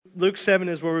Luke 7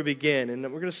 is where we begin. And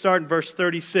we're going to start in verse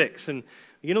 36. And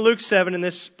begin in Luke 7, in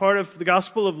this part of the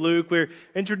Gospel of Luke, we're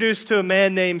introduced to a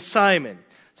man named Simon.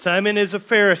 Simon is a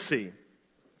Pharisee.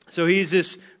 So he's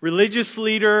this religious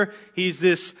leader. He's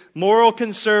this moral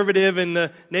conservative in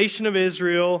the nation of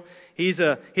Israel. He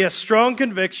has strong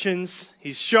convictions.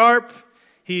 He's sharp.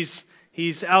 He's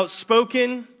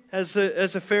outspoken as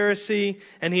a Pharisee,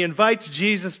 and he invites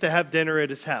Jesus to have dinner at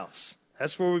his house.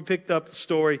 That's where we picked up the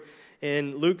story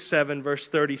in Luke 7, verse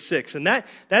 36. And that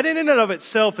in and of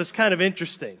itself is kind of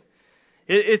interesting.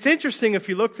 It's interesting if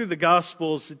you look through the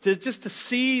Gospels, just to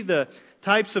see the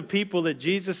types of people that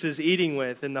Jesus is eating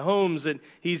with, and the homes that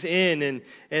he's in,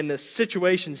 and the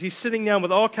situations. He's sitting down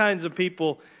with all kinds of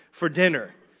people for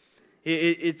dinner.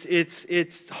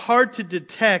 It's hard to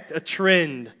detect a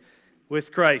trend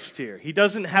with Christ here. He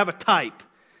doesn't have a type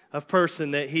of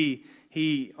person that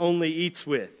he only eats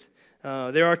with.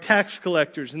 There are tax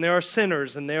collectors, and there are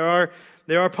sinners, and there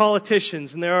are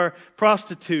politicians, and there are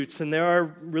prostitutes, and there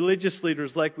are religious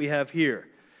leaders like we have here.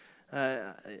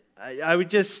 I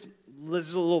would just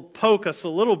let's poke us a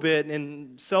little bit,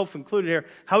 and self-included here.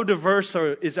 How diverse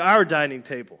is our dining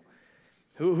table?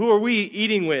 Who are we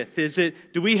eating with?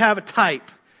 Do we have a type?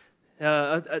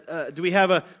 Do we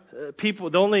have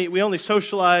people? We only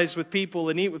socialize with people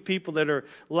and eat with people that are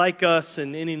like us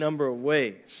in any number of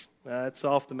ways. That's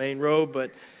off the main road,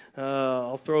 but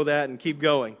I'll throw that and keep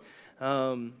going.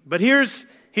 But here's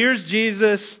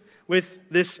Jesus with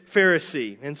this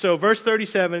Pharisee, and so verse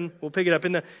 37, we'll pick it up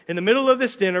in the middle of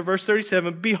this dinner. Verse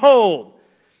 37: Behold,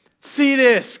 see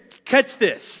this, catch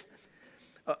this.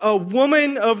 A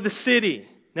woman of the city.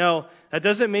 Now, that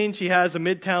doesn't mean she has a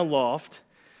midtown loft.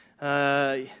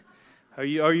 Are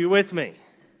you with me?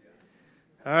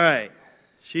 All right.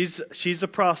 She's a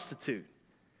prostitute.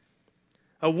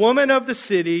 A woman of the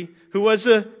city who was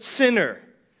a sinner.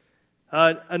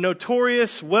 A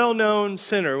notorious, well-known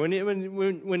sinner.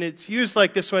 When it's used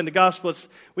like this way in the Gospel,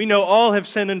 we know all have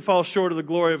sinned and fall short of the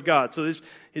glory of God. So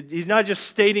he's not just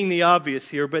stating the obvious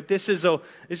here, but this is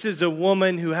a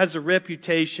woman who has a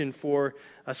reputation for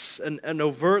an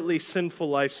overtly sinful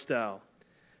lifestyle.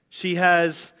 She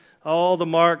has all the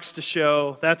marks to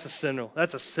show that's a sinner.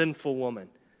 That's a sinful woman.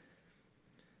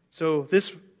 So this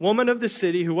woman of the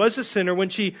city who was a sinner, when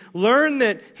she learned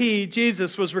that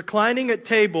Jesus, was reclining at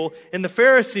table in the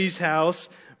Pharisee's house,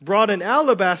 brought an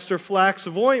alabaster flask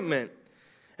of ointment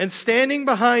and standing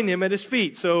behind him at his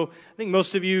feet. So I think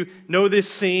most of you know this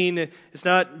scene. It's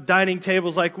not dining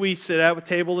tables like we sit at with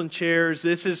table and chairs.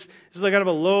 This is like kind of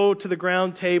a low to the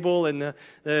ground table, and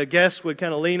the guests would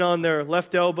kind of lean on their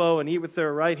left elbow and eat with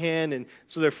their right hand, and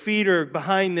so their feet are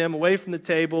behind them, away from the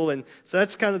table, and so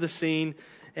that's kind of the scene.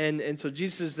 And so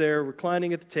Jesus is there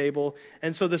reclining at the table.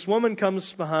 And so this woman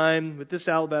comes behind with this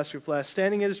alabaster flask,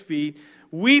 standing at his feet,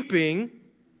 weeping.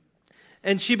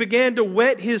 And she began to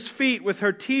wet his feet with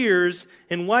her tears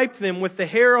and wiped them with the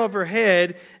hair of her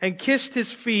head and kissed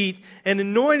his feet and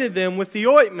anointed them with the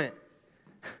ointment.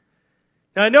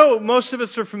 Now I know most of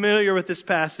us are familiar with this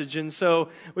passage, and so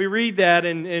we read that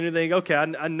and think, okay,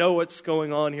 I know what's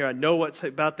going on here. I know what's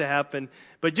about to happen.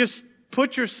 But just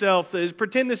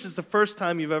pretend this is the first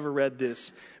time you've ever read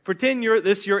this. Pretend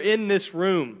you're in this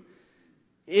room.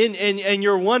 And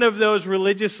you're one of those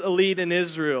religious elite in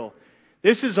Israel.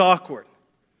 This is awkward.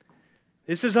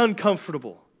 This is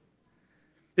uncomfortable.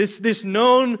 This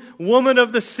known woman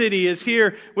of the city is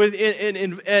here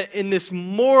in this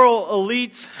moral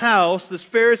elite's house, this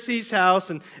Pharisee's house,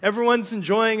 and everyone's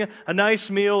enjoying a nice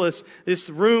meal. This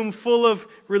room full of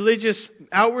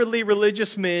outwardly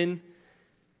religious men.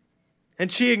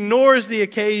 And she ignores the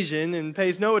occasion and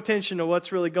pays no attention to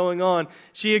what's really going on.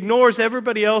 She ignores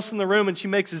everybody else in the room, and she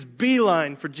makes this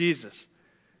beeline for Jesus.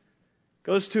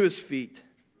 Goes to his feet.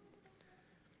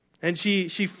 And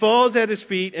she falls at his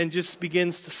feet and just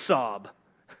begins to sob.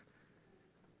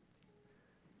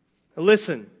 Now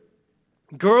listen,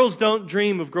 girls don't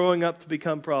dream of growing up to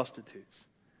become prostitutes.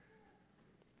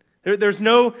 There's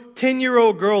no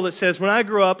 10-year-old girl that says, when I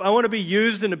grow up, I want to be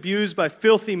used and abused by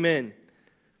filthy men.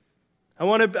 I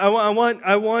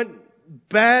want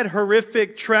bad,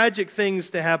 horrific, tragic things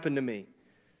to happen to me.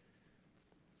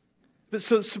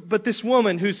 But this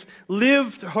woman who's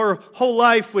lived her whole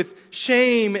life with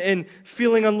shame and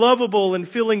feeling unlovable and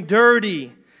feeling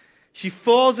dirty, she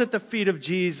falls at the feet of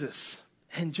Jesus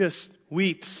and just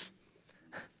weeps.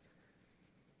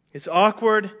 It's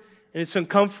awkward and it's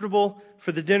uncomfortable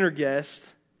for the dinner guest.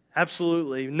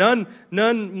 Absolutely. None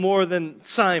more than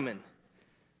Simon.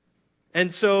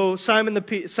 And so Simon the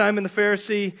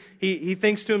Pharisee, he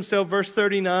thinks to himself, verse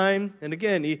 39, and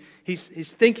again,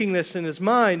 he's thinking this in his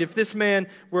mind, if this man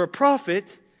were a prophet,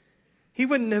 he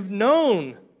wouldn't have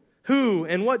known who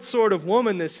and what sort of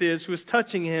woman this is who is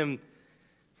touching him,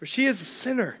 for she is a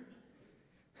sinner.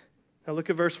 Now look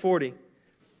at verse 40.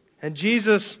 And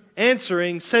Jesus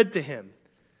answering said to him.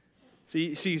 So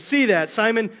you see that.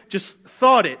 Simon just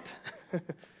thought it.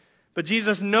 But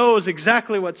Jesus knows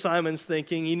exactly what Simon's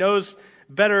thinking. He knows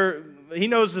better. He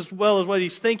knows as well as what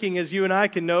he's thinking as you and I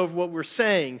can know of what we're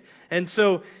saying. And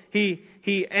so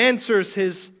he answers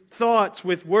his thoughts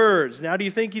with words. Now do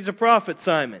you think he's a prophet,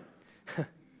 Simon?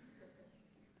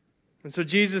 And so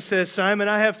Jesus says, Simon,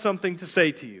 I have something to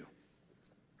say to you.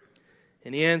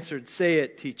 And he answered, say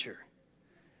it, teacher.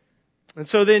 And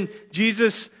so then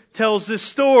Jesus tells this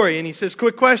story, and he says,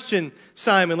 quick question,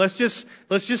 Simon. Let's just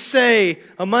say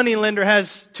a moneylender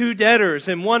has two debtors,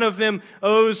 and one of them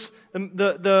owes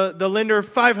the lender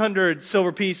 500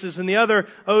 silver pieces, and the other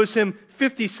owes him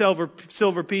 50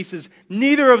 silver pieces.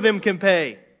 Neither of them can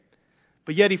pay,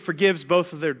 but yet he forgives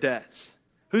both of their debts.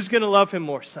 Who's going to love him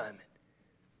more, Simon?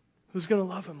 Who's going to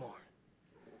love him more?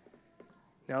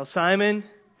 Now, Simon,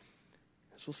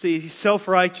 as we'll see, he's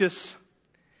self-righteous.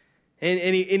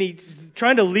 And he's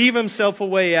trying to leave himself a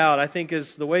way out, I think,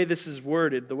 is the way this is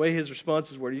worded, the way his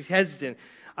response is worded. He's hesitant.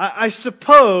 I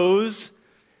suppose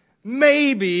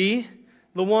maybe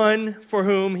the one for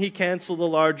whom he canceled the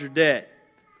larger debt.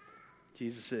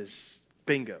 Jesus says,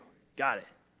 bingo, got it.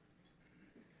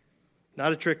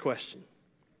 Not a trick question.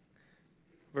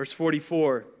 Verse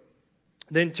 44.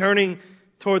 Then turning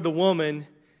toward the woman,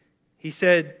 he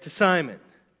said to Simon.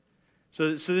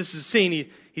 So this is a scene.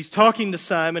 He's talking to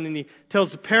Simon, and he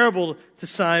tells a parable to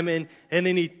Simon, and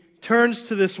then he turns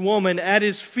to this woman at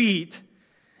his feet,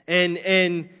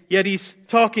 and yet he's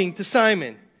talking to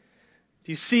Simon.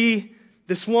 Do you see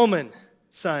this woman,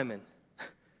 Simon?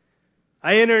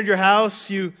 I entered your house.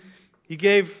 You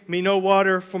gave me no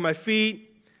water for my feet.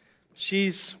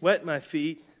 She's wet my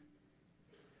feet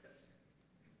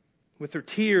with her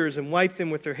tears and wiped them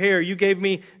with her hair. You gave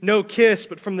me no kiss,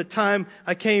 but from the time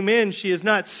I came in, she has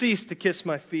not ceased to kiss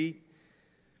my feet.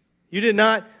 You did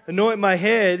not anoint my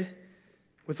head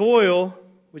with oil,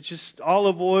 which is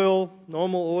olive oil,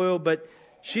 normal oil, but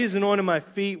she has anointed my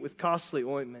feet with costly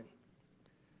ointment.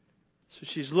 So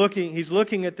he's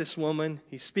looking at this woman.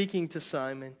 He's speaking to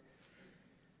Simon.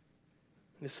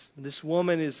 This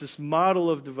woman is this model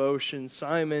of devotion.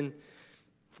 Simon,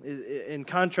 in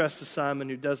contrast to Simon,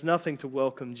 who does nothing to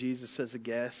welcome Jesus as a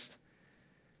guest.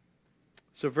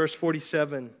 So verse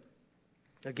 47,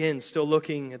 again, still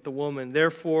looking at the woman.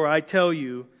 Therefore, I tell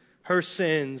you, her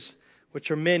sins,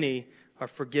 which are many, are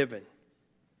forgiven.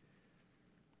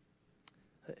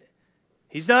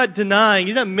 He's not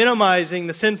minimizing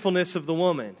the sinfulness of the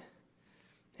woman.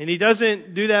 And he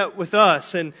doesn't do that with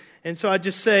us. And so I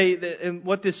just say that, and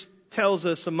what this tells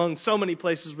us among so many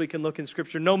places we can look in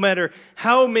Scripture, no matter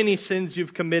how many sins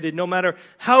you've committed, no matter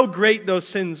how great those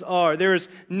sins are, there is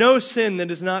no sin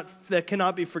that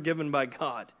cannot be forgiven by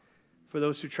God for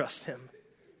those who trust Him.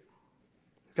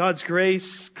 God's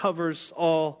grace covers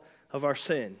all of our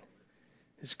sin.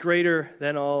 It's greater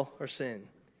than all our sin.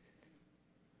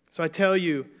 So I tell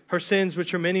you, her sins,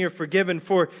 which are many, are forgiven,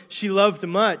 for she loved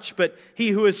much, but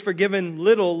he who is forgiven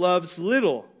little loves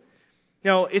little.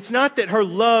 Now, it's not that her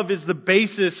love is the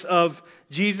basis of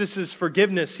Jesus'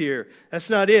 forgiveness here.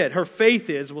 That's not it. Her faith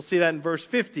is. We'll see that in verse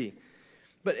 50.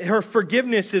 But her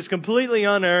forgiveness is completely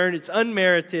unearned. It's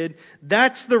unmerited.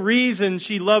 That's the reason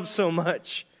she loves so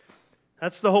much.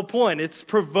 That's the whole point. It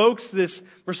provokes this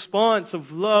response of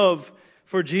love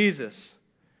for Jesus.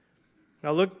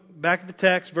 Now look back at the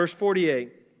text, verse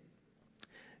 48.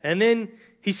 And then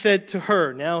he said to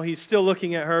her, now he's still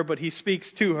looking at her, but he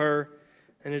speaks to her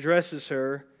and addresses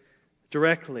her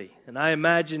directly. And I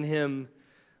imagine him,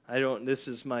 this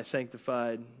is my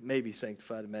maybe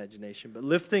sanctified imagination, but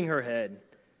lifting her head,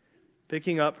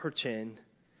 picking up her chin,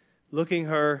 looking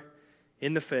her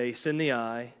in the face, in the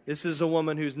eye. This is a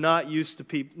woman who's not used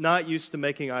to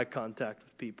making eye contact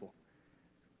with people,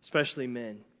 especially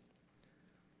men.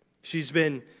 She's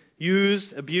been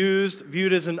used, abused,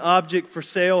 viewed as an object for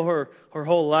sale her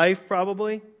whole life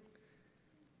probably.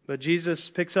 But Jesus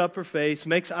picks up her face,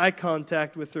 makes eye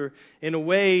contact with her in a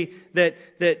way that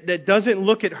doesn't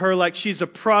look at her like she's a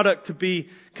product to be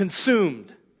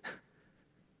consumed.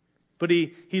 But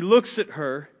he looks at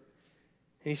her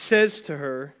and he says to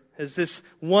her, as this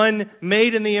one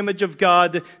made in the image of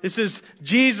God, this is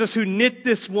Jesus who knit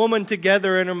this woman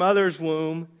together in her mother's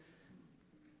womb.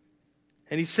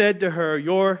 And he said to her,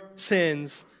 your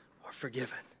sins are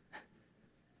forgiven.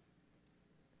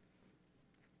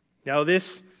 Now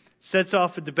this sets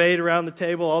off a debate around the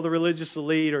table. All the religious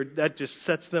elite, that just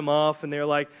sets them off. And they're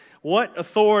like, what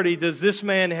authority does this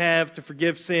man have to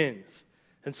forgive sins?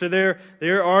 And so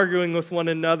they're arguing with one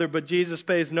another, but Jesus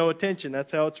pays no attention.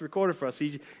 That's how it's recorded for us.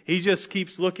 He just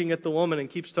keeps looking at the woman and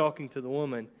keeps talking to the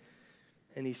woman.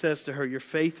 And he says to her, "Your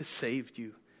faith has saved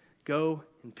you. Go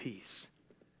in peace."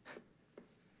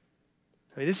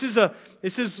 I mean,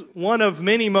 this is one of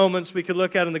many moments we could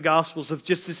look at in the Gospels of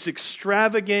just this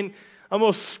extravagant,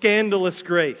 almost scandalous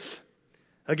grace.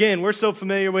 Again, we're so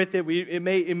familiar with it, it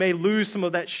may lose some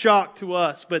of that shock to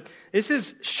us, but this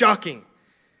is shocking.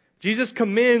 Jesus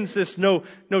commends this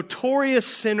notorious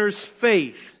sinner's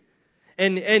faith,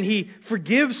 and He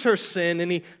forgives her sin, and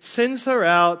He sends her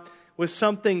out with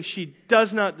something she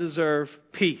does not deserve,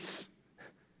 peace.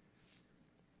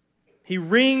 He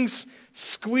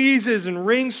squeezes and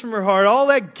wrings from her heart all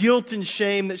that guilt and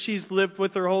shame that she's lived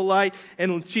with her whole life,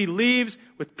 and she leaves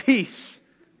with peace.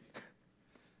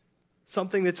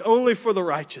 Something that's only for the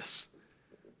righteous.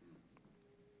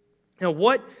 Now,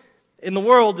 what in the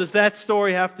world does that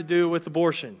story have to do with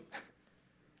abortion?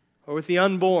 Or with the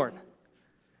unborn?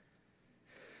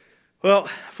 Well,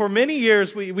 for many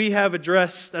years we have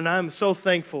addressed, and I'm so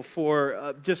thankful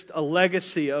for just a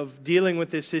legacy of dealing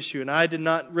with this issue. And I did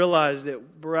not realize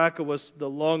that Baraka was the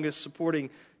longest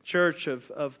supporting church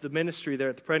of the ministry there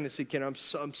at the Pregnancy Center.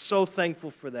 I'm so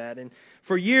thankful for that. And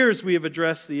for years we have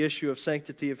addressed the issue of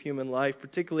sanctity of human life,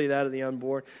 particularly that of the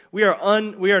unborn. We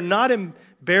are not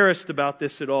embarrassed about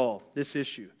this at all, this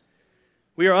issue.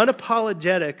 We are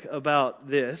unapologetic about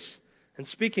this. And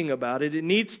speaking about it, it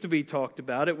needs to be talked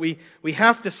about. We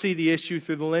have to see the issue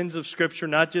through the lens of Scripture,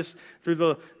 not just through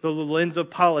the lens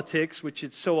of politics, which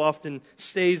it so often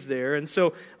stays there. And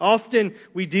so often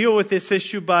we deal with this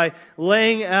issue by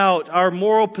laying out our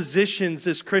moral positions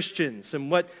as Christians and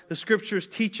what the Scriptures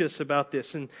teach us about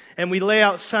this. And we lay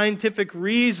out scientific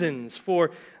reasons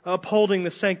for upholding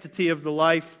the sanctity of the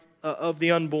life of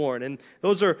the unborn. And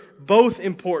those are both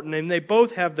important, and they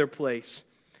both have their place.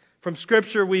 From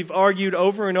Scripture, we've argued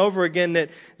over and over again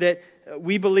that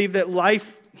we believe that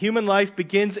human life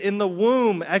begins in the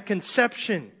womb at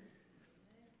conception.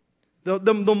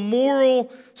 The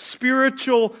moral,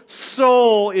 spiritual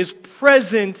soul is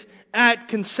present at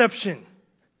conception.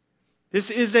 This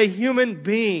is a human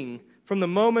being from the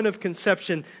moment of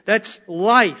conception. That's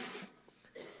life.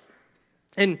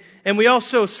 And we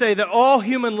also say that all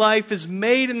human life is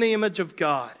made in the image of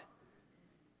God.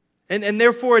 And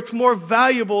therefore it's more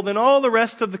valuable than all the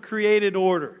rest of the created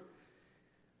order.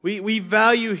 We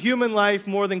value human life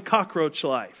more than cockroach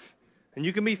life. And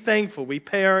you can be thankful. We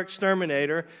pay our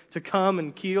exterminator to come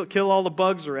and kill all the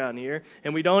bugs around here,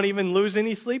 and we don't even lose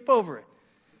any sleep over it.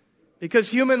 Because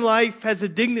human life has a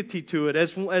dignity to it,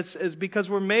 as because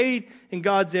we're made in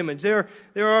God's image.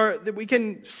 We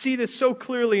can see this so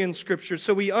clearly in Scripture.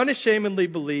 So we unashamedly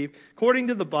believe, according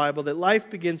to the Bible, that life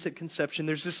begins at conception.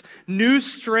 There's this new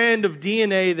strand of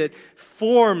DNA that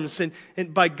forms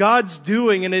and by God's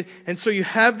doing, and so you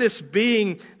have this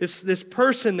being, this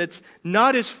person that's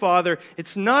not his father,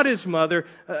 it's not his mother,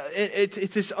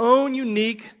 it's his own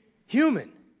unique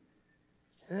human.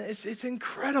 It's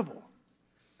incredible.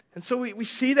 And so we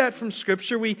see that from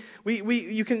Scripture.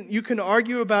 You can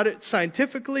argue about it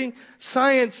scientifically.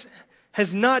 Science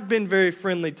has not been very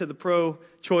friendly to the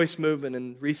pro-choice movement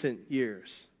in recent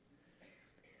years.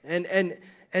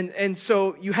 And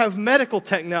so you have medical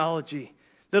technology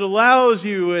that allows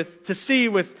you to see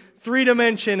with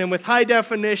 3-dimension and with high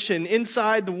definition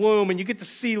inside the womb, and you get to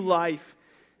see life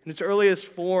in its earliest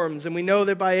forms. And we know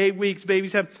that by 8 weeks,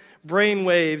 babies have brain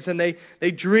waves, and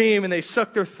they dream, and they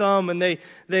suck their thumb, and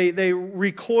they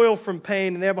recoil from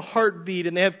pain, and they have a heartbeat,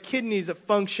 and they have kidneys that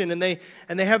function, and they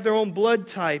have their own blood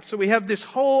type. So we have this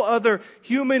whole other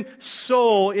human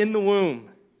soul in the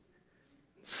womb.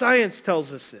 Science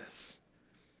tells us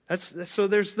this. So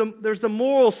there's the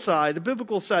moral side, the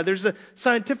biblical side. There's the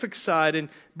scientific side, and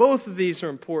both of these are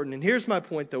important. And here's my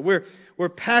point, though: we're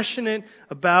passionate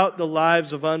about the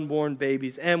lives of unborn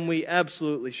babies, and we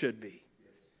absolutely should be.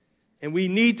 And we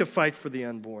need to fight for the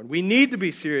unborn. We need to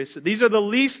be serious. These are the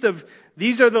least of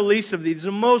these, the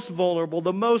most vulnerable,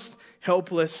 the most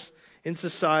helpless in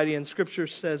society, and Scripture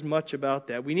says much about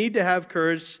that. We need to have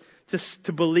courage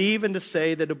to believe and to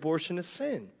say that abortion is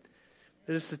sin.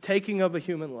 That it's the taking of a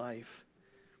human life.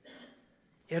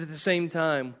 Yet at the same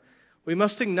time, we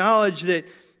must acknowledge that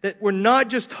we're not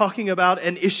just talking about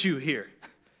an issue here.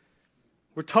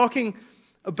 We're talking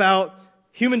about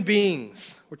human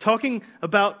beings. We're talking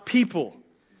about people.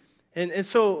 And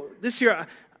so this year,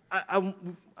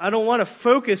 I don't want to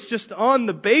focus just on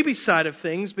the baby side of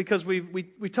things, because we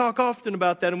talk often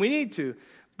about that, and we need to.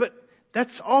 But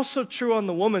that's also true on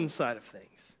the woman side of things.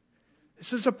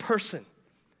 This is a person.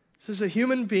 This is a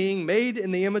human being made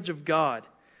in the image of God,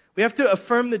 We have to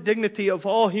affirm the dignity of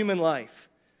all human life.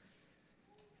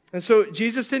 And so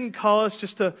Jesus didn't call us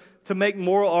just to make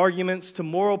moral arguments, to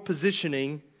moral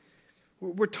positioning.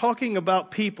 We're talking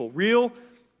about people, real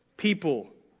people.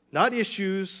 Not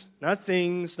issues, not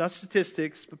things, not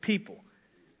statistics, but people.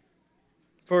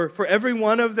 For every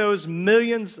one of those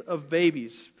millions of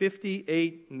babies,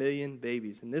 58 million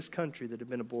babies in this country that have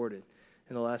been aborted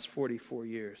in the last 44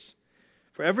 years.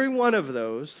 For every one of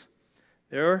those,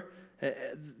 for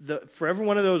every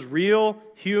one of those real,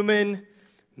 human,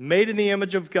 made in the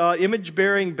image of God,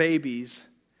 image-bearing babies,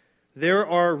 there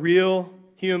are real,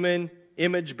 human,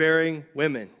 image-bearing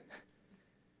women.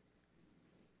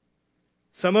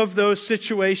 Some of those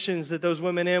situations that those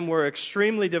women in were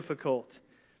extremely difficult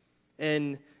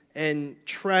and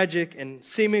tragic and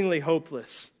seemingly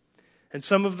hopeless. And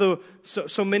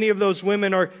so many of those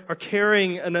women are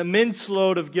carrying an immense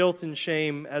load of guilt and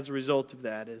shame as a result of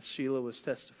that, as Sheila was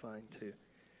testifying to.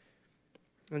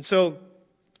 And so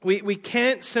we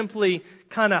can't simply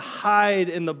kind of hide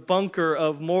in the bunker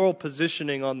of moral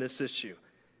positioning on this issue.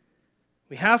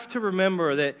 We have to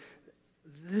remember that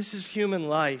this is human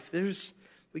life.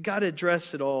 We got to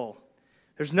address it all.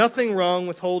 There's nothing wrong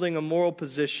with holding a moral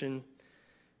position.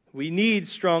 We need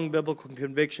strong biblical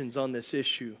convictions on this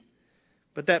issue.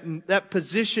 But that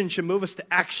position should move us to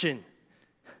action.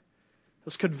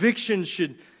 Those convictions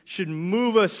should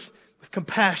move us with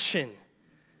compassion.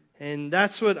 And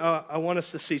that's what I want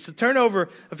us to see. So turn over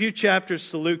a few chapters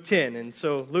to Luke 10. And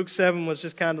so Luke 7 was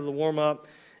just kind of the warm-up.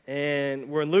 And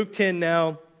we're in Luke 10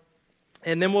 now.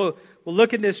 And then we'll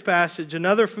look at this passage,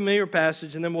 another familiar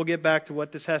passage, and then we'll get back to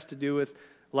what this has to do with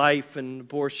life and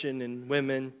abortion and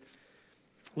women.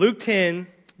 Luke 10,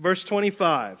 verse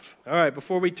 25. All right,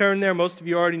 before we turn there, most of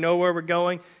you already know where we're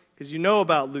going because you know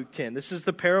about Luke 10. This is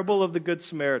the parable of the Good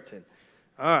Samaritan.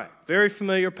 All right, very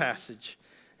familiar passage.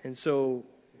 And so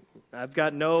I've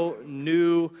got no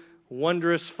new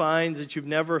wondrous finds that you've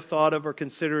never thought of or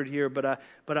considered here, but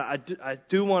I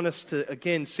do want us to,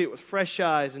 again, see it with fresh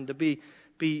eyes and to be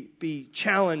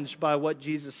challenged by what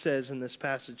Jesus says in this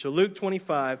passage. So Luke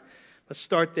 25, let's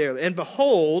start there. And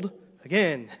behold,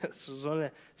 again, this is on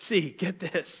the see, get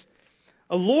this.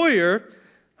 A lawyer,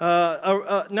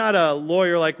 not a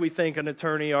lawyer like we think an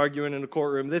attorney arguing in a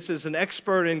courtroom. This is an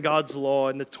expert in God's law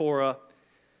and the Torah.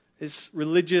 This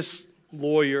religious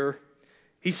lawyer.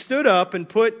 He stood up and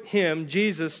put him,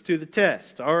 Jesus, to the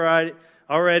test. All right,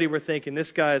 already we're thinking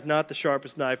this guy is not the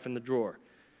sharpest knife in the drawer.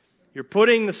 You're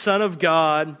putting the Son of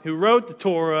God, who wrote the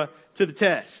Torah, to the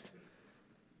test.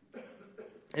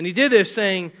 And he did this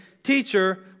saying,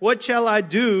 "Teacher, what shall I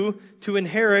do to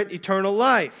inherit eternal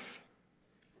life?"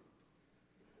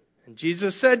 And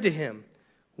Jesus said to him,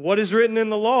 "What is written in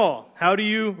the law? How do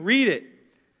you read it?"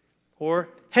 Or,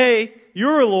 "Hey,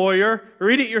 you're a lawyer.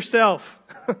 Read it yourself."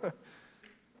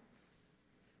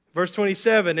 Verse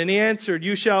 27, and he answered,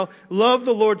 "You shall love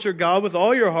the Lord your God with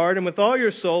all your heart and with all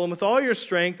your soul and with all your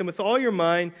strength and with all your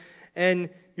mind and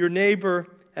your neighbor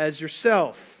as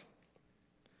yourself."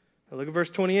 Now look at verse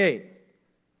 28.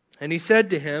 And he said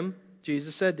to him,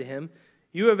 Jesus said to him,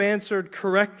 "You have answered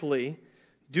correctly.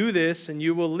 Do this and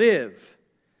you will live."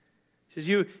 He says,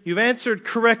 you've answered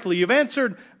correctly. You've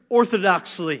answered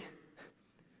orthodoxly.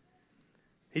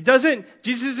 Jesus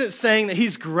isn't saying that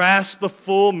he's grasped the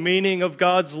full meaning of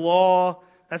God's law.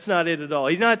 That's not it at all.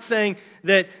 He's not saying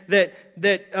that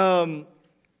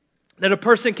a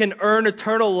person can earn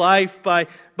eternal life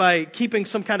by keeping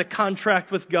some kind of contract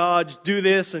with God. Do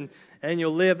this and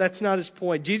you'll live. That's not his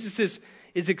point. Jesus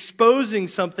is exposing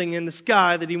something in this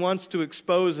guy that he wants to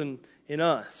expose in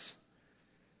us.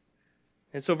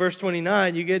 And so verse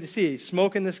 29, you get to see, he's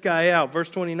smoking this guy out. Verse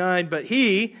 29, but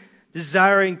he,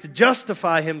 desiring to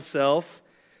justify himself,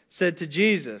 said to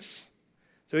Jesus.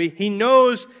 So he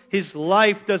knows his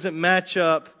life doesn't match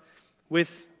up with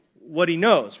what he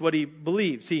knows, what he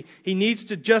believes. He needs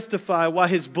to justify why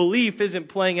his belief isn't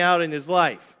playing out in his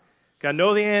life. I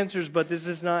know the answers, but this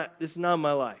is not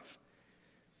my life.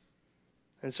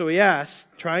 And so he asks,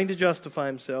 trying to justify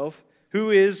himself, "Who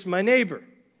is my neighbor?"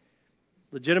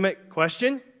 Legitimate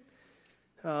question.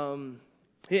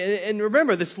 And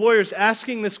remember, this lawyer's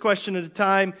asking this question at a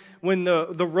time when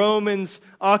the Romans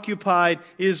occupied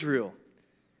Israel.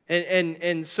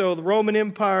 And so the Roman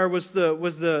Empire was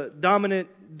the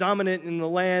dominant in the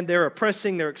land. They're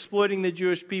oppressing, they're exploiting the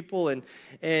Jewish people and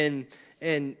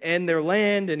their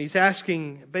land. And he's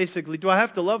asking basically, do I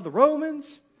have to love the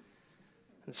Romans?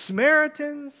 The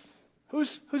Samaritans?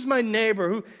 Who's my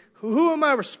neighbor? Who am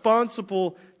I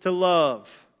responsible to love?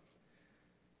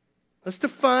 Let's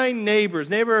define neighbors.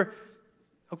 Neighbor,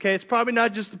 okay, it's probably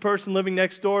not just the person living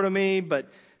next door to me, but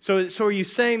So are you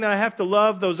saying that I have to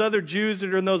love those other Jews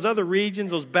that are in those other regions,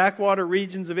 those backwater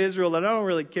regions of Israel that I don't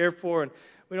really care for and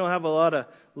we don't have a lot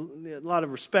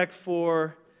of respect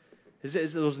for?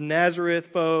 Is those Nazareth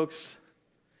folks?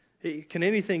 Can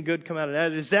anything good come out of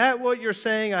that? Is that what you're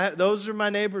saying? Those are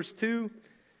my neighbors too?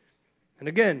 And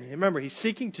again, remember, he's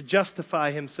seeking to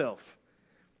justify himself.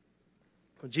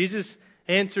 Well, Jesus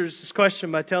answers this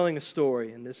question by telling a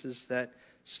story. And this is that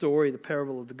story, the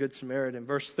parable of the Good Samaritan.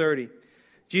 Verse 30.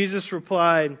 Jesus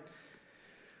replied,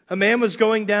 "A man was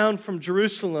going down from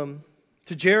Jerusalem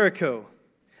to Jericho,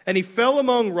 and he fell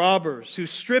among robbers who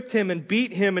stripped him and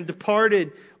beat him and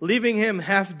departed, leaving him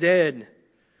half dead."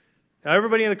 Now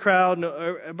everybody in the crowd,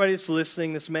 everybody that's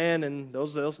listening, this man and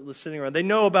those sitting around, they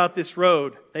know about this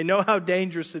road. They know how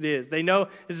dangerous it is. They know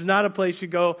this is not a place you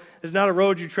go. It's not a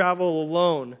road you travel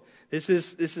alone. This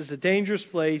is a dangerous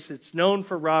place. It's known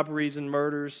for robberies and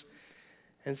murders.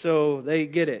 And so they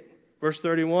get it. Verse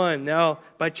 31, "Now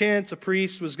by chance a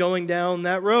priest was going down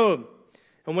that road.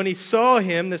 And when he saw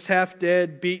him, this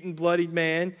half-dead, beaten, bloodied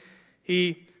man,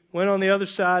 he went on the other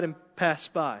side and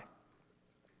passed by.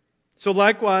 So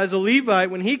likewise, a Levite,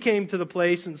 when he came to the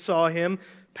place and saw him,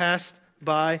 passed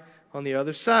by on the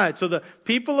other side." So the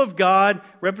people of God,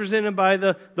 represented by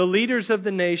the leaders of the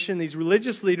nation, these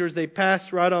religious leaders, they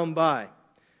passed right on by. You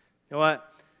know what?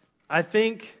 I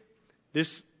think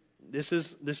this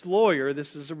lawyer,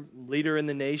 this is a leader in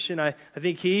the nation. I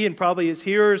think he and probably his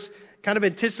hearers kind of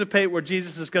anticipate where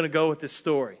Jesus is going to go with this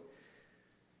story.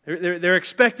 They're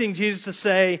expecting Jesus to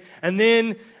say, "And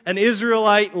then an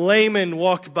Israelite layman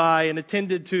walked by and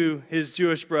attended to his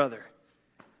Jewish brother."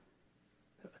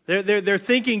 They're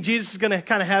thinking Jesus is going to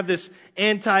kind of have this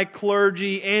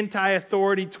anti-clergy,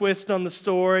 anti-authority twist on the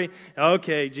story.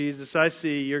 Okay, Jesus, I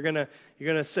see. You're going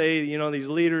to say, these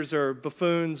leaders are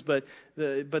buffoons, but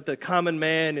the common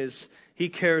man he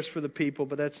cares for the people,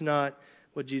 but that's not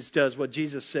what Jesus does. What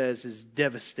Jesus says is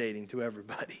devastating to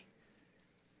everybody.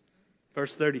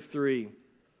 Verse 33,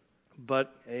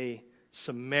 "But a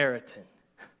Samaritan."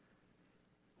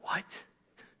 What?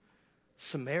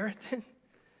 Samaritan?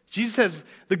 Jesus says,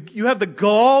 you have the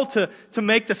gall to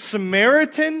make the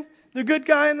Samaritan the good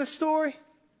guy in the story?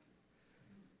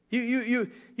 You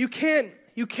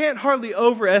can't hardly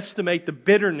overestimate the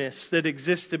bitterness that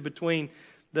existed between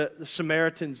the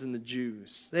Samaritans and the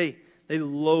Jews. They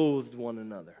loathed one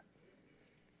another.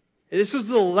 This was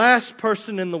the last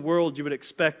person in the world you would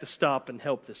expect to stop and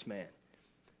help this man.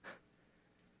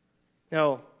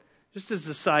 Now, just as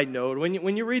a side note,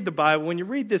 when you read the Bible, when you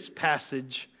read this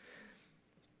passage,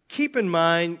 keep in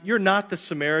mind, you're not the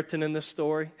Samaritan in this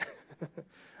story.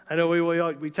 I know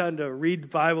we tend to read the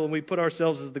Bible and we put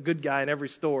ourselves as the good guy in every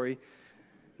story.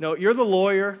 No, you're the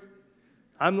lawyer.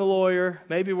 I'm the lawyer.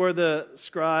 Maybe we're the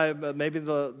scribe. Maybe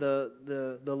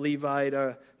the Levite,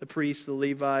 or the priest, the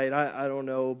Levite. I don't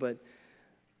know, but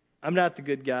I'm not the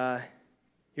good guy.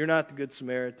 You're not the good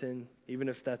Samaritan, even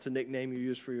if that's a nickname you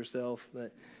use for yourself.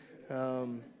 But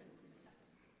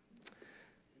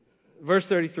verse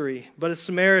 33, "But a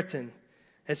Samaritan,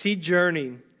 as he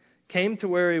journeyed, came to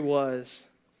where he was,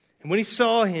 and when he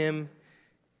saw him,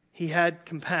 he had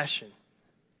compassion.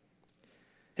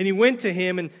 And he went to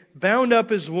him and bound up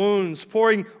his wounds,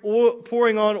 pouring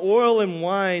on oil and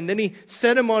wine. Then he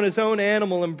set him on his own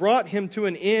animal and brought him to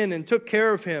an inn and took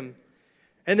care of him.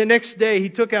 And the next day he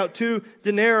took out 2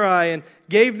 denarii and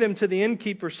gave them to the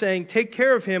innkeeper, saying, 'Take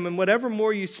care of him, and whatever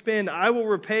more you spend, I will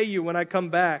repay you when I come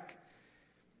back.'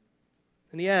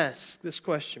 And he asked this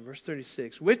question, verse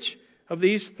 36, 'Which of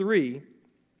these 3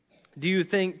 do you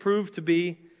think proved to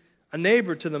be a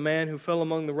neighbor to the man who fell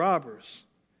among the robbers?'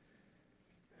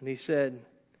 And he said,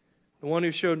 'The one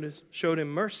who showed him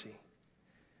mercy.'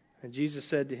 And Jesus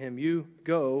said to him, 'You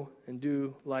go and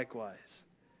do likewise.'"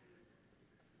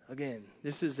 Again,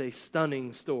 this is a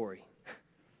stunning story.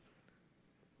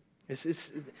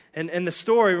 And the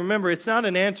story, remember, it's not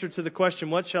an answer to the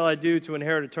question, "What shall I do to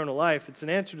inherit eternal life?" It's an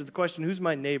answer to the question, "Who's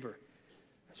my neighbor?"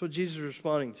 That's what Jesus is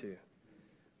responding to.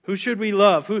 Who should we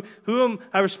love? Who am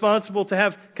I responsible to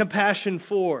have compassion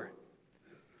for?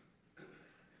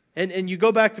 And you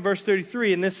go back to verse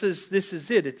 33, and this is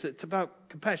it. It's about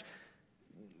compassion.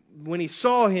 When he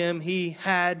saw him, he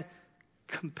had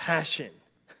compassion.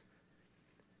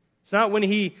 It's not when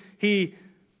he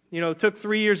took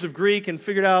 3 years of Greek and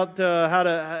figured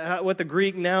out what the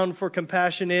Greek noun for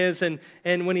compassion is, and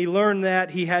when he learned that,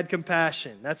 he had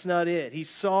compassion. That's not it. He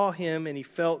saw him and he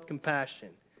felt compassion.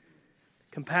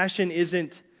 Compassion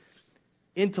isn't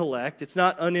intellect. It's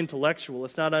not unintellectual.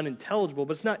 It's not unintelligible,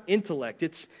 but it's not intellect.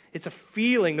 It's a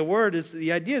feeling.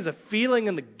 The idea is a feeling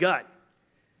in the gut.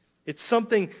 It's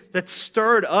something that's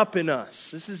stirred up in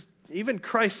us. even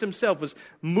Christ himself was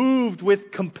moved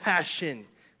with compassion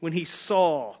when he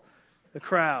saw the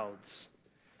crowds.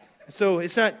 So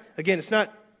it's not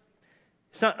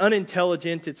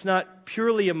unintelligent, it's not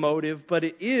purely emotive, but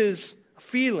it is a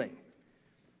feeling.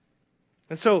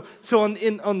 And so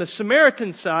on the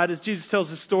Samaritan side, as Jesus tells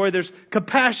the story, there's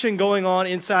compassion going on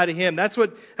inside of him. That's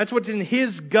what's in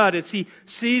his gut as he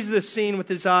sees this scene with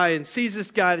his eye and sees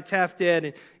this guy that's half dead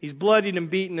and he's bloodied and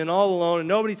beaten and all alone and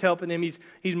nobody's helping him.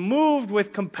 He's moved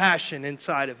with compassion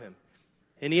inside of him.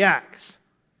 And he acts.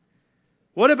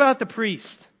 What about the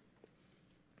priest?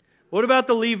 What about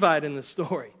the Levite in the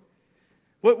story?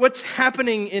 What's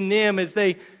happening in them as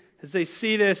they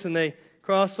see this and they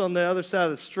cross on the other side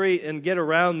of the street and get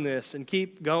around this and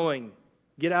keep going?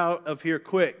 Get out of here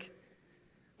quick.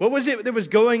 What was it that was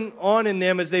going on in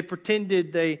them as they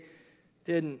pretended they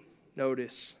didn't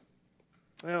notice?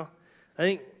 Well,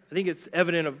 I think it's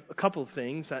evident of a couple of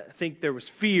things. I think there was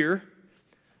fear.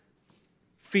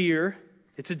 Fear.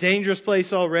 It's a dangerous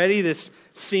place already. This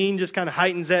scene just kind of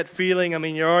heightens that feeling. I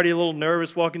mean, you're already a little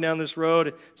nervous walking down this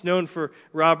road. It's known for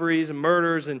robberies and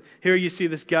murders. And here you see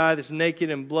this guy that's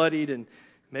naked and bloodied. And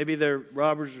maybe their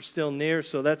robbers are still near.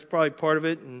 So that's probably part of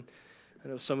it. And I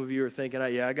know some of you are thinking,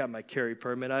 yeah, I got my carry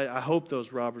permit. I hope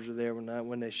those robbers are there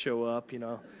when they show up,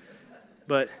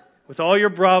 But with all your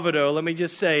bravado, let me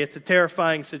just say it's a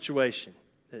terrifying situation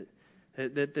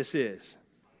that this is.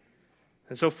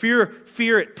 And so fear,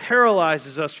 it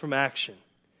paralyzes us from action.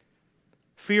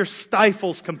 Fear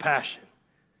stifles compassion.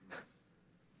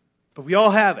 But we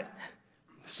all have it.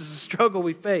 This is a struggle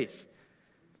we face.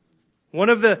 One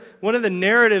of the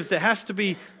narratives that has to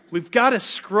be, we've got to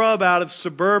scrub out of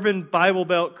suburban Bible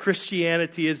Belt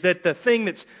Christianity is that the thing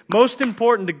that's most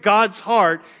important to God's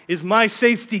heart is my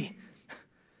safety.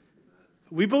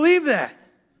 We believe that.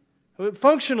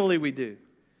 Functionally we do.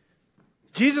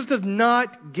 Jesus does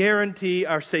not guarantee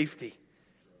our safety.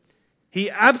 He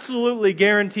absolutely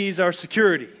guarantees our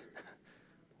security.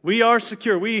 We are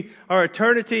secure. Our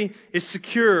eternity is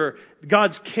secure.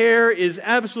 God's care is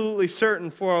absolutely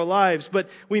certain for our lives. But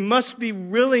we must be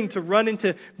willing to run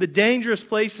into the dangerous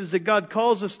places that God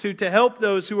calls us to help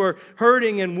those who are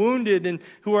hurting and wounded and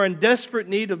who are in desperate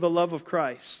need of the love of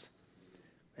Christ.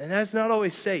 And that's not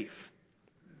always safe.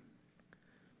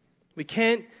 We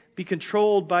can't be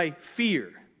controlled by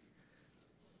fear.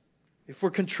 If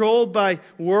we're controlled by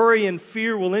worry and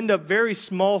fear, we'll end up very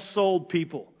small-souled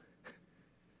people.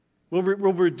 We'll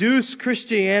reduce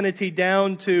Christianity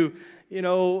down to,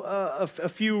 a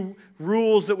few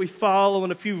rules that we follow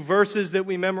and a few verses that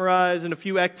we memorize and a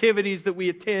few activities that we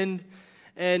attend,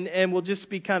 and we'll just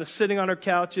be kind of sitting on our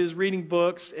couches, reading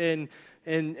books, and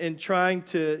trying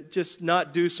to just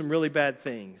not do some really bad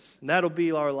things. And that'll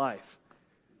be our life.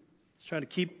 Just trying to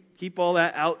keep all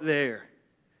that out there.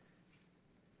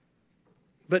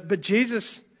 But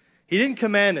Jesus, He didn't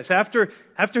command us.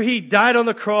 After He died on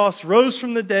the cross, rose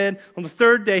from the dead on the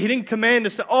third day, He didn't command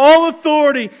us that all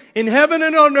authority in heaven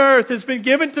and on earth has been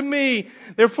given to me.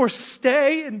 Therefore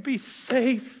stay and be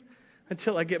safe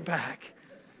until I get back.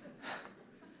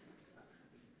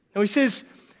 And He says,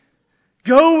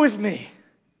 go with me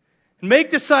and make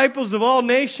disciples of all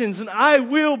nations, and I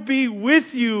will be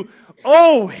with you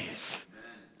always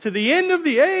to the end of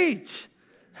the age.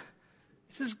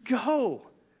 He says, go.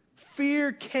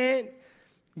 Fear can't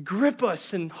grip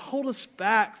us and hold us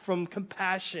back from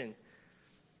compassion.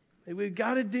 We've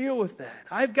got to deal with that.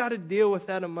 I've got to deal with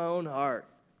that in my own heart.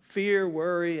 Fear,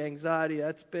 worry, anxiety,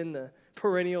 that's been the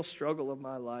perennial struggle of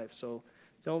my life. So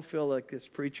don't feel like this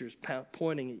preacher's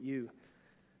pointing at you.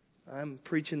 I'm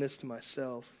preaching this to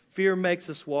myself. Fear makes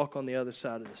us walk on the other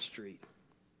side of the street.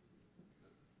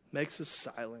 Makes us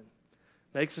silent.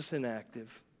 Makes us inactive.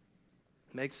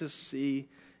 Makes us see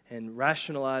and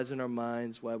rationalize in our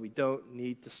minds why we don't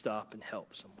need to stop and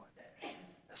help someone.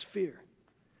 That's fear.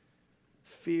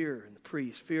 Fear in the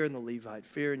priest, fear in the Levite,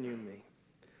 fear in you and me.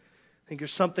 I think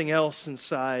there's something else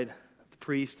inside the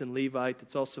priest and Levite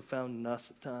that's also found in us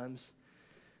at times.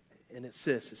 And it's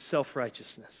this, it's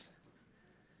self-righteousness.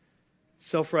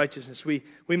 Self-righteousness. We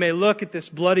may look at this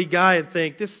bloody guy and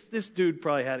think, this dude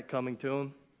probably had it coming to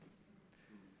him.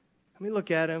 Let me look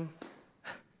at him.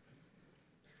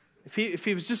 If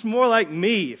he was just more like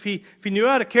me, if he knew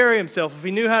how to carry himself,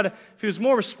 if he was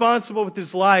more responsible with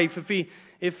his life,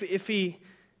 if he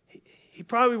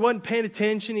probably wasn't paying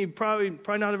attention, he probably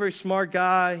not a very smart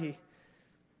guy, he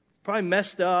probably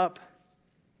messed up.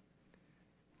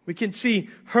 We can see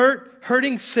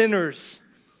hurting sinners.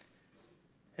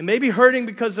 And maybe hurting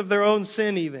because of their own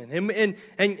sin even.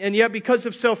 And yet because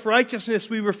of self-righteousness,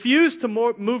 we refuse to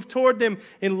move toward them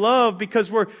in love because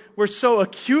we're so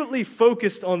acutely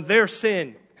focused on their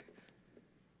sin.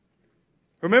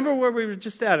 Remember where we were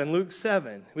just at in Luke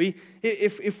 7.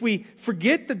 If we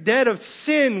forget the debt of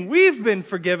sin we've been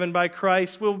forgiven by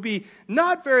Christ, we'll be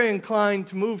not very inclined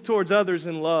to move towards others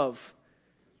in love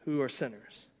who are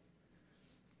sinners.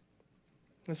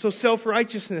 And so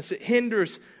self-righteousness, it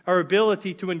hinders our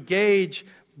ability to engage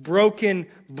broken,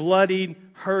 bloodied,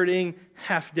 hurting,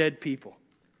 half-dead people.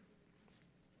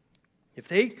 If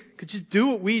they could just do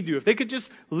what we do, if they could just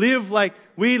live like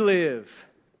we live,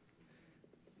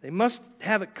 they must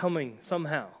have it coming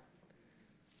somehow.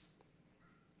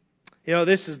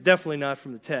 This is definitely not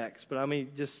from the text, but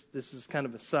this is kind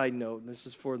of a side note. This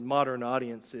is for modern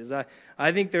audiences.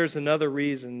 I think there's another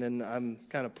reason, and I'm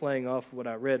kind of playing off what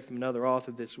I read from another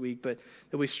author this week, but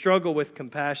that we struggle with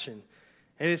compassion,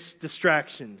 and it's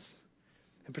distractions,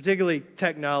 and particularly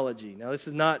technology. Now, this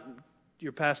is not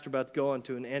your pastor about to go on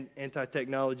to an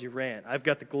anti-technology rant. I've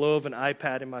got the glow of an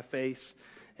iPad in my face,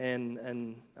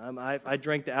 and I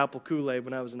drank the apple Kool-Aid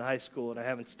when I was in high school, and I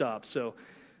haven't stopped. So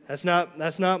that's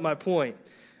not my point.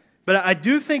 But I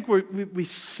do think we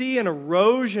see an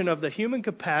erosion of the human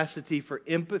capacity for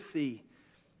empathy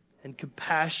and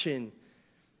compassion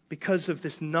because of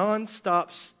this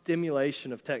nonstop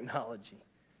stimulation of technology,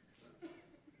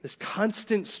 this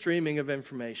constant streaming of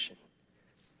information.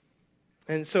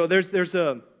 And so there's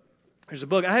a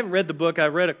book. I haven't read the book. I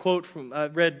read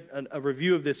a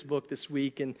review of this book this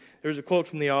week, and there's a quote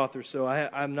from the author. So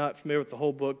I'm not familiar with the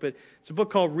whole book, but it's a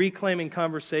book called Reclaiming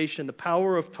Conversation: The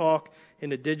Power of Talk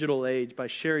in a Digital Age by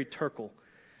Sherry Turkle.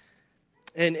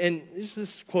 And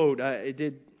this quote, it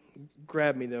did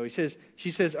grab me though.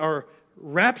 She says, our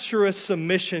rapturous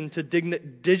submission to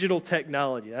digital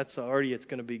technology. It's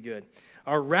going to be good.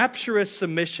 Our rapturous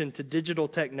submission to digital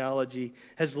technology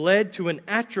has led to an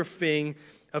atrophying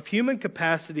of human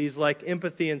capacities like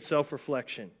empathy and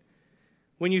self-reflection.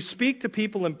 When you speak to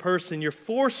people in person, you're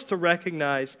forced to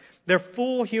recognize their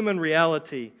full human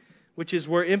reality, which is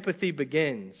where empathy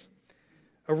begins.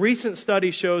 A recent study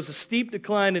shows a steep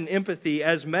decline in empathy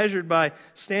as measured by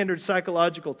standard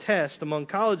psychological tests among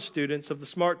college students of the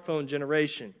smartphone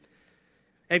generation.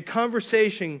 And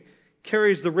conversation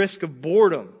carries the risk of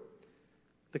boredom,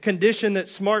 the condition that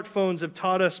smartphones have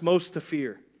taught us most to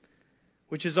fear,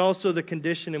 which is also the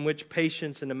condition in which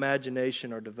patience and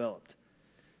imagination are developed.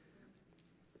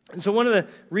 And so one of the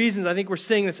reasons I think we're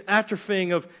seeing this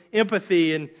atrophying of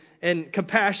empathy and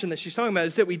compassion that she's talking about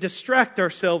is that we distract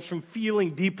ourselves from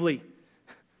feeling deeply.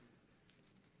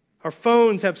 Our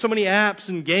phones have so many apps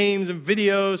and games and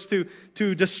videos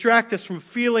to distract us from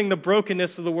feeling the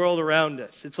brokenness of the world around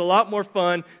us. It's a lot more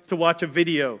fun to watch a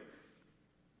video,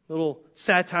 a little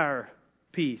satire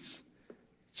piece.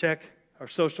 Check our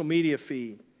social media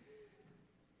feed.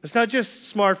 It's not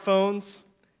just smartphones.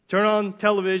 Turn on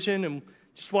television and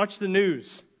just watch the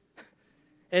news.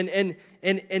 And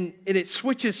it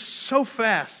switches so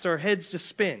fast, our heads just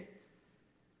spin.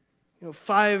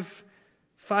 Five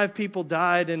people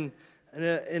died in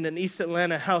an East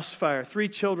Atlanta house fire. 3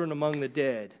 children among the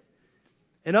dead.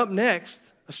 And up next,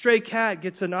 a stray cat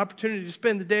gets an opportunity to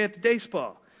spend the day at the day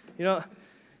spa.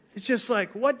 It's just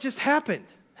like, what just happened?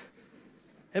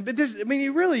 But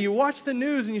you watch the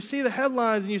news and you see the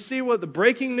headlines and you see what the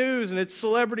breaking news, and it's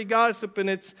celebrity gossip and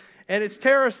it's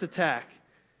terrorist attack.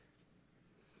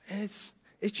 And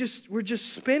we're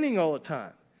just spinning all the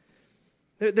time.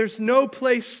 There's no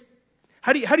place.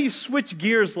 How do you switch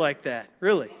gears like that?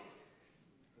 Really?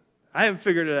 I haven't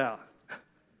figured it out.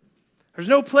 There's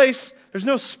no place, there's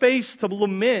no space to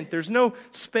lament. There's no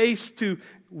space to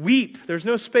weep. There's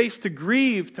no space to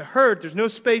grieve, to hurt. There's no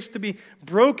space to be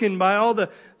broken by all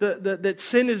that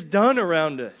sin has done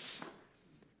around us.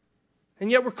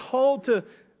 And yet we're called to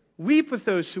weep with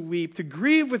those who weep, to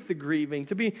grieve with the grieving,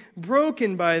 to be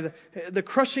broken by the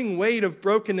crushing weight of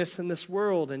brokenness in this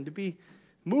world, and to be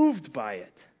moved by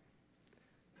it.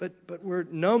 But we're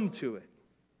numb to it.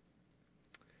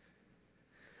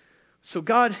 So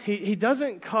God, He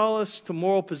doesn't call us to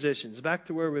moral positions. Back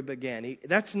to where we began.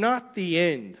 That's not the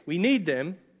end. We need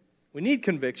them. We need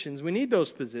convictions. We need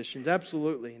those positions,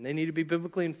 absolutely. And they need to be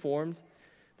biblically informed.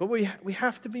 But we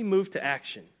have to be moved to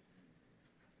action.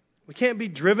 We can't be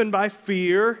driven by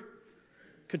fear,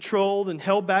 controlled and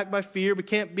held back by fear. We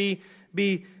can't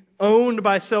be owned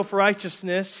by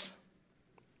self-righteousness.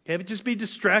 Can't just be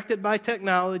distracted by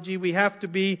technology. We have to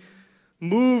be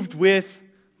moved with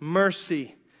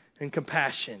mercy and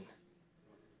compassion.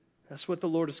 That's what the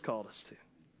Lord has called us to.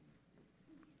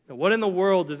 Now, what in the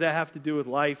world does that have to do with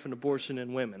life and abortion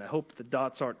and women? I hope the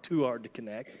dots aren't too hard to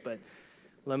connect, but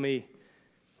let me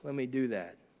do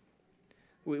that.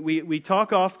 We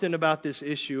talk often about this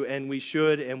issue, and we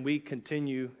should, and we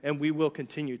will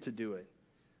continue to do it.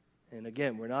 And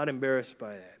again, we're not embarrassed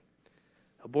by that.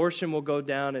 Abortion will go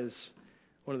down as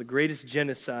one of the greatest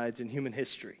genocides in human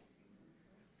history.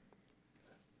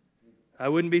 I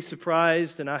wouldn't be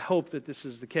surprised, and I hope that this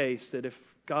is the case, that if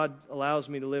God allows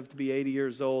me to live to be 80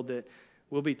 years old, that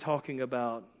we'll be talking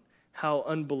about how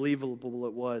unbelievable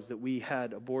it was that we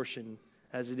had abortion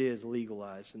as it is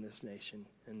legalized in this nation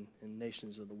and in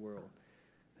nations of the world.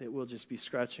 That we'll just be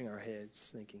scratching our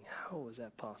heads thinking, how was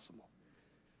that possible?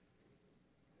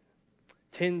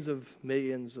 Tens of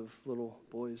millions of little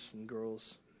boys and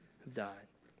girls have died.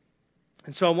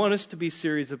 And so I want us to be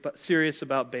serious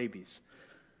about babies.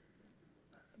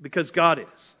 Because God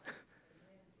is.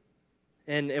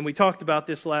 And we talked about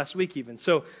this last week even.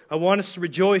 So I want us to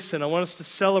rejoice and I want us to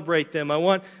celebrate them. I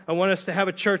want us to have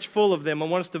a church full of them. I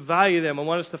want us to value them. I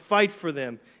want us to fight for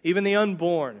them. Even the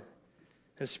unborn.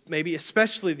 Maybe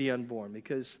especially the unborn,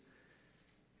 because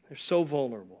they're so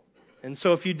vulnerable. And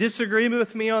so if you disagree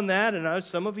with me on that, and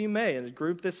some of you may, in a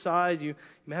group this size, you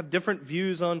may have different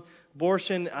views on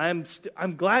abortion, I'm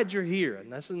glad you're here.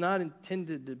 And this is not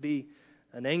intended to be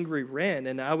an angry rant,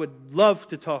 and I would love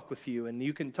to talk with you. And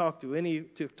you can talk to me,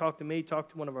 talk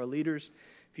to one of our leaders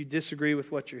if you disagree with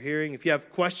what you're hearing. If you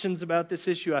have questions about this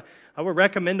issue, I would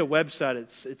recommend a website.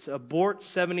 It's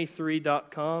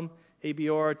abort73.com,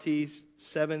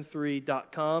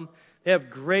 abort73.com. They have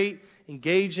great,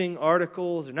 engaging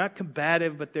articles. They're not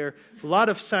combative, but they're a lot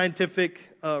of scientific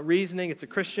reasoning. It's a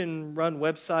Christian-run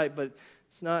website, but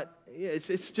it's not.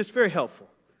 It's just very helpful,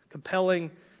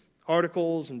 compelling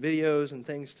articles and videos and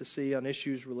things to see on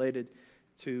issues related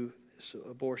to this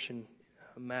abortion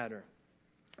matter.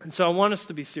 And so I want us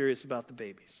to be serious about the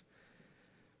babies.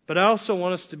 But I also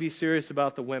want us to be serious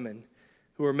about the women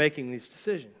who are making these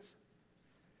decisions.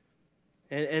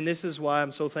 And this is why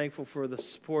I'm so thankful for the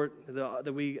support,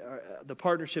 the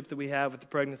partnership that we have with the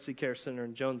Pregnancy Care Center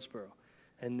in Jonesboro.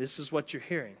 And this is what you're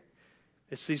hearing.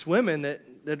 It's these women that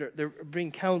they're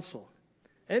being counseled.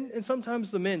 And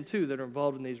sometimes the men, too, that are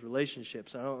involved in these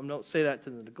relationships. I don't say that to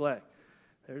the neglect.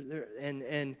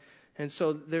 And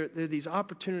so there are these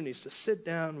opportunities to sit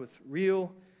down with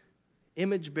real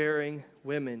image-bearing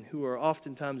women who are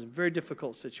oftentimes in very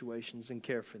difficult situations and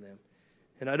care for them.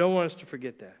 And I don't want us to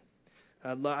forget that.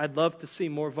 I'd love to see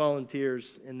more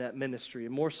volunteers in that ministry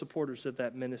and more supporters of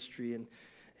that ministry.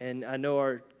 And I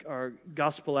know our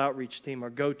gospel outreach team, our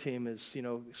GO team, is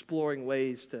exploring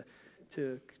ways to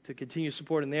continue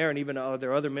supporting there, and even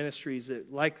there are other ministries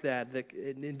that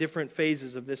in different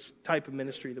phases of this type of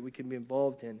ministry that we can be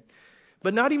involved in.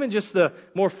 But not even just the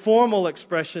more formal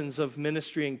expressions of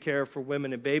ministry and care for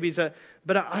women and babies,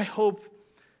 but I hope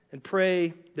and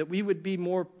pray that we would be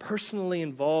more personally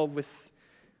involved with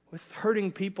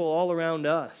hurting people all around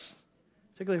us,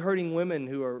 particularly hurting women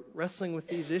who are wrestling with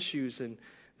these issues, and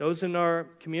those in our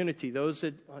community, those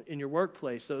in your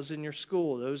workplace, those in your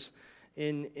school, those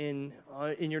in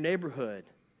your neighborhood,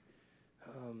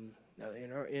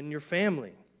 in your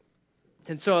family.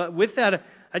 And so with that,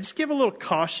 I just give a little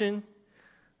caution.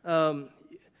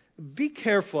 Be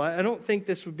careful. I don't think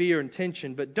this would be your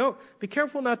intention, but be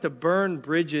careful not to burn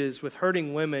bridges with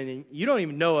hurting women. And you don't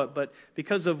even know it, but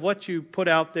because of what you put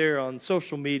out there on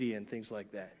social media and things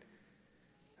like that.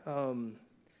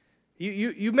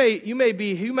 You may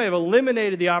have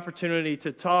eliminated the opportunity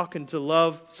to talk and to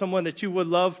love someone that you would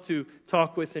love to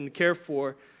talk with and care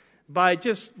for by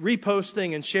just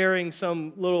reposting and sharing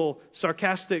some little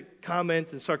sarcastic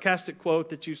comment and sarcastic quote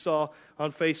that you saw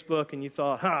on Facebook, and you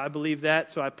thought, I believe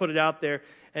that, so I put it out there.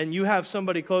 And you have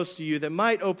somebody close to you that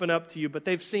might open up to you, but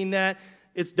they've seen that,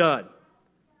 it's done.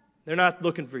 They're not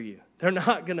looking for you.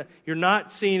 You're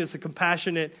not seen as a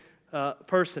compassionate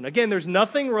person. Again, there's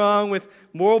nothing wrong with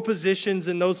moral positions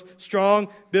and those strong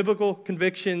biblical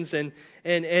convictions, and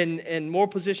moral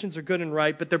positions are good and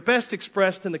right, but they're best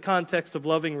expressed in the context of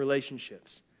loving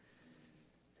relationships.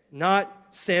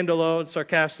 Not standalone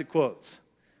sarcastic quotes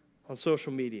on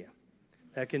social media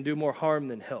that can do more harm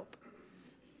than help.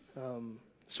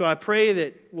 So I pray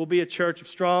that we'll be a church of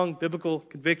strong biblical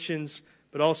convictions,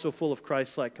 but also full of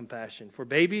Christ-like compassion for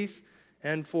babies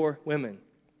and for women.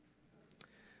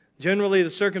 Generally, the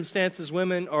circumstances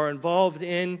women are involved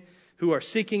in who are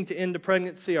seeking to end a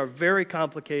pregnancy are very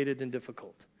complicated and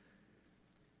difficult.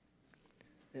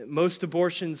 Most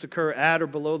abortions occur at or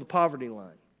below the poverty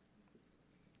line.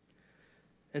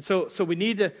 And so we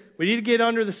need to get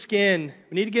under the skin.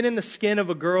 We need to get in the skin of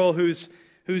a girl who's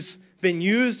been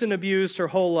used and abused her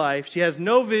whole life. She has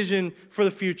no vision for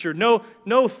the future,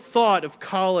 no thought of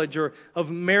college or of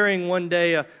marrying one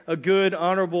day a good,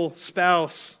 honorable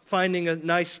spouse, finding a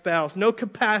nice spouse, no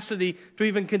capacity to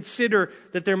even consider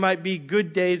that there might be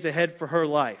good days ahead for her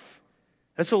life.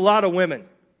 That's a lot of women.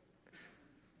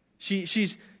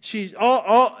 She's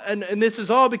all and this is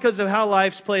all because of how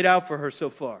life's played out for her so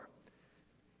far.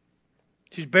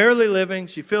 She's barely living.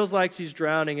 She feels like she's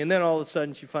drowning. And then all of a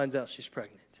sudden she finds out she's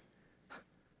pregnant.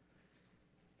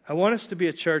 I want us to be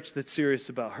a church that's serious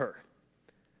about her.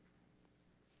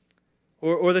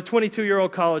 Or the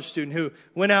 22-year-old college student who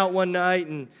went out one night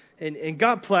and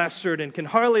got plastered and can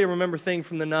hardly remember a thing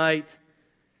from the night.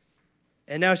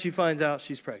 And now she finds out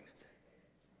she's pregnant.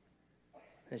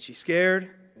 And she's scared.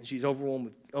 And she's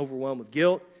overwhelmed with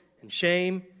guilt and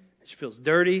shame. And she feels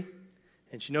dirty.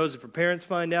 And she knows if her parents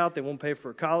find out, they won't pay for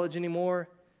her college anymore.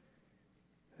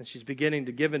 And she's beginning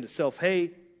to give into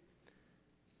self-hate.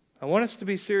 I want us to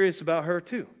be serious about her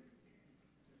too.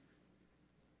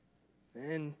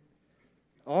 And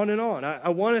on and on. I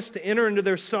want us to enter into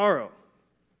their sorrow.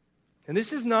 And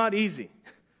this is not easy.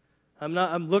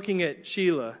 I'm looking at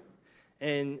Sheila,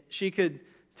 and she could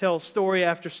tell story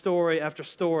after story after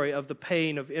story of the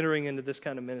pain of entering into this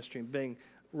kind of ministry and being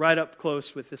right up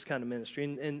close with this kind of ministry.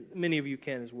 And many of you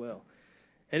can as well.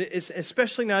 And it's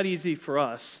especially not easy for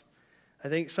us. I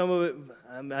think some of it,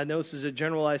 I know this is a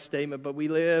generalized statement, but we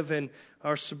live in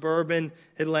our suburban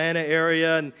Atlanta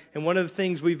area, and one of the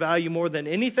things we value more than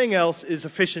anything else is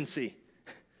efficiency.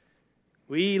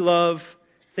 We love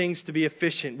things to be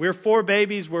efficient. We're for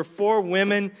babies, we're for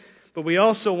women, but we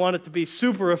also want it to be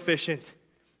super efficient.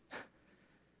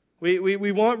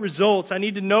 We want results. I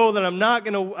need to know that I'm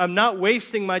not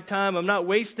wasting my time, I'm not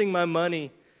wasting my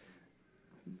money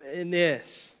in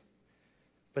this.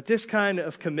 But this kind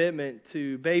of commitment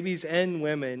to babies and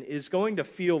women is going to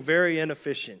feel very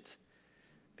inefficient,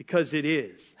 because it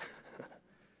is.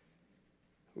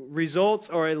 Results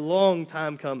are a long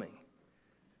time coming.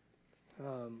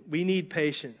 We need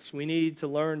patience. We need to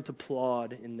learn to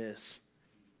plod in this.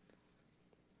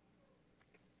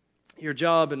 Your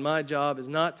job and my job is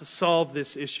not to solve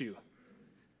this issue.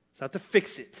 It's not to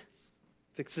fix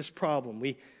this problem.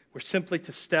 We're simply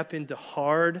to step into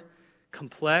hard,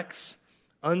 complex,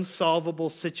 unsolvable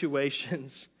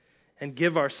situations and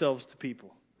give ourselves to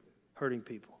people, hurting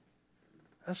people.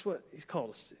 That's what He's called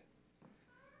us to.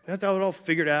 We have to have it all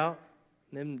figured out.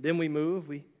 And then we move.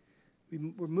 We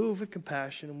move with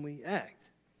compassion and we act.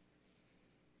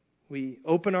 We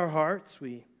open our hearts.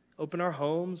 We open our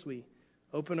homes. We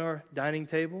open our dining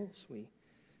tables.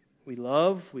 We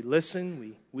love. We listen.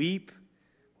 We weep.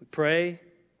 We pray.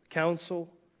 Counsel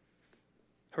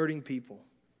hurting people.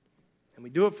 And we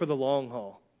do it for the long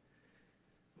haul.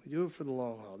 We do it for the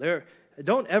long haul.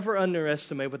 Don't ever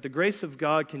underestimate what the grace of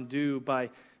God can do by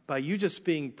you just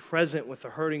being present with a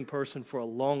hurting person for a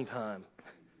long time.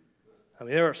 I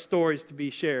mean, there are stories to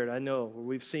be shared, I know, where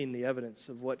we've seen the evidence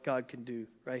of what God can do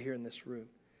right here in this room.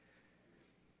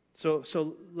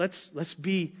 So let's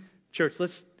be, church,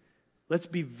 let's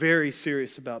be very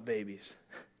serious about babies.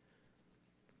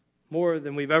 More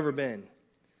than we've ever been.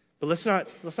 But let's not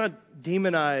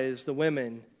demonize the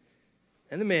women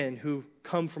and the men who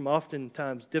come from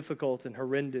oftentimes difficult and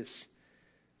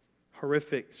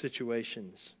horrific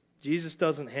situations. Jesus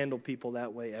doesn't handle people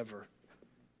that way ever.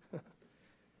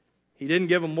 He didn't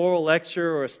give a moral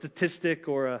lecture or a statistic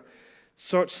or a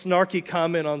snarky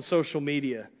comment on social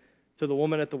media to the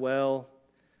woman at the well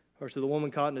or to the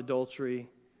woman caught in adultery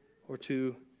or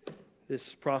to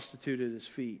this prostitute at His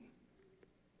feet.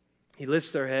 He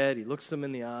lifts their head, He looks them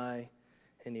in the eye,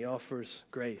 and He offers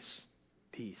grace,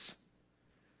 peace.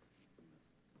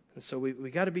 And so we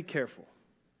got to be careful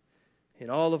in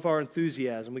all of our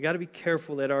enthusiasm. We got to be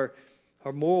careful that our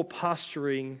moral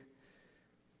posturing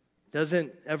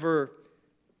doesn't ever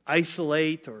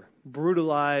isolate or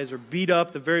brutalize or beat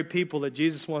up the very people that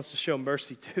Jesus wants to show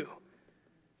mercy to.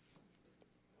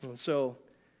 And so,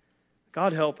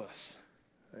 God help us.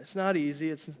 It's not easy.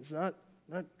 It's not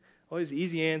always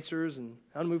easy answers and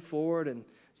how to move forward, and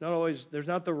it's not always, there's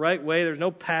not the right way. There's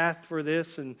no path for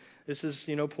this, and this is,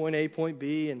 point A, point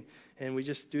B, and we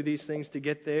just do these things to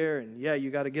get there. And yeah,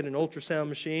 you got to get an ultrasound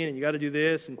machine, and you got to do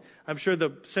this. And I'm sure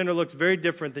the center looks very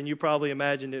different than you probably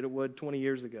imagined it would 20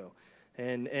 years ago.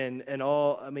 And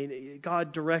all, I mean,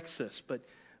 God directs us, but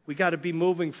we got to be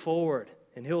moving forward,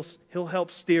 and He'll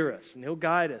help steer us, and He'll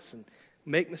guide us, and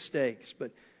make mistakes,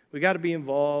 but we got to be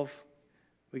involved.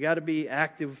 We got to be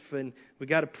active, and we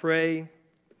got to pray.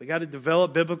 We got to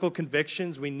develop biblical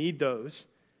convictions. We need those.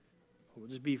 We'll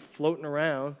just be floating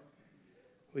around.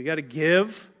 We got to give.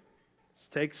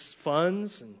 It takes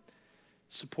funds and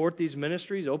support these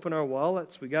ministries. Open our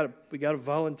wallets. We got to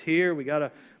volunteer. We've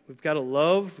got to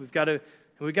love. We've got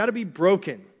to be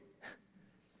broken.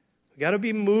 We got to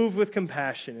be moved with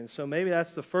compassion. And so maybe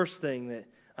that's the first thing that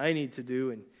I need to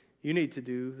do, and you need to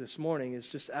do this morning, is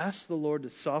just ask the Lord to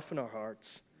soften our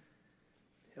hearts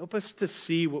Help us to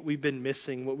see what we've been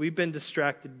missing, what we've been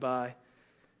distracted by,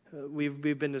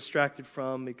 we've been distracted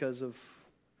from because of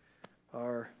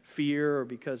our fear or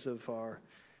because of our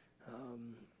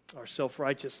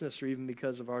self-righteousness or even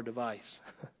because of our device,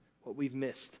 what we've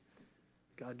missed.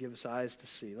 God, give us eyes to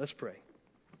see. Let's pray.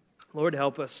 Lord,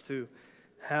 help us to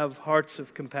have hearts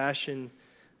of compassion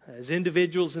as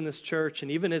individuals in this church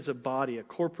and even as a body, a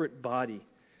corporate body,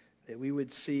 that we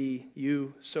would see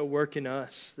you so work in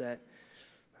us that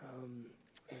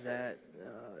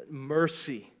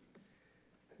mercy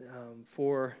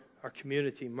for our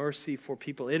community, mercy for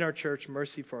people in our church,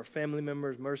 mercy for our family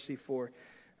members, mercy for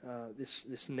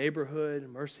this neighborhood,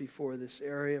 mercy for this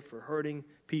area, for hurting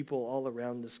people all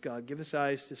around us. God, give us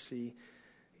eyes to see,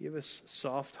 give us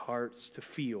soft hearts to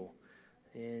feel,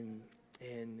 and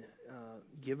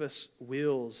give us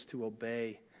wills to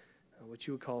obey what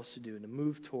you would call us to do and to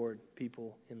move toward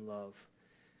people in love.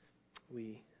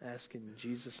 We ask in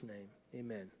Jesus' name.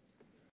 Amen.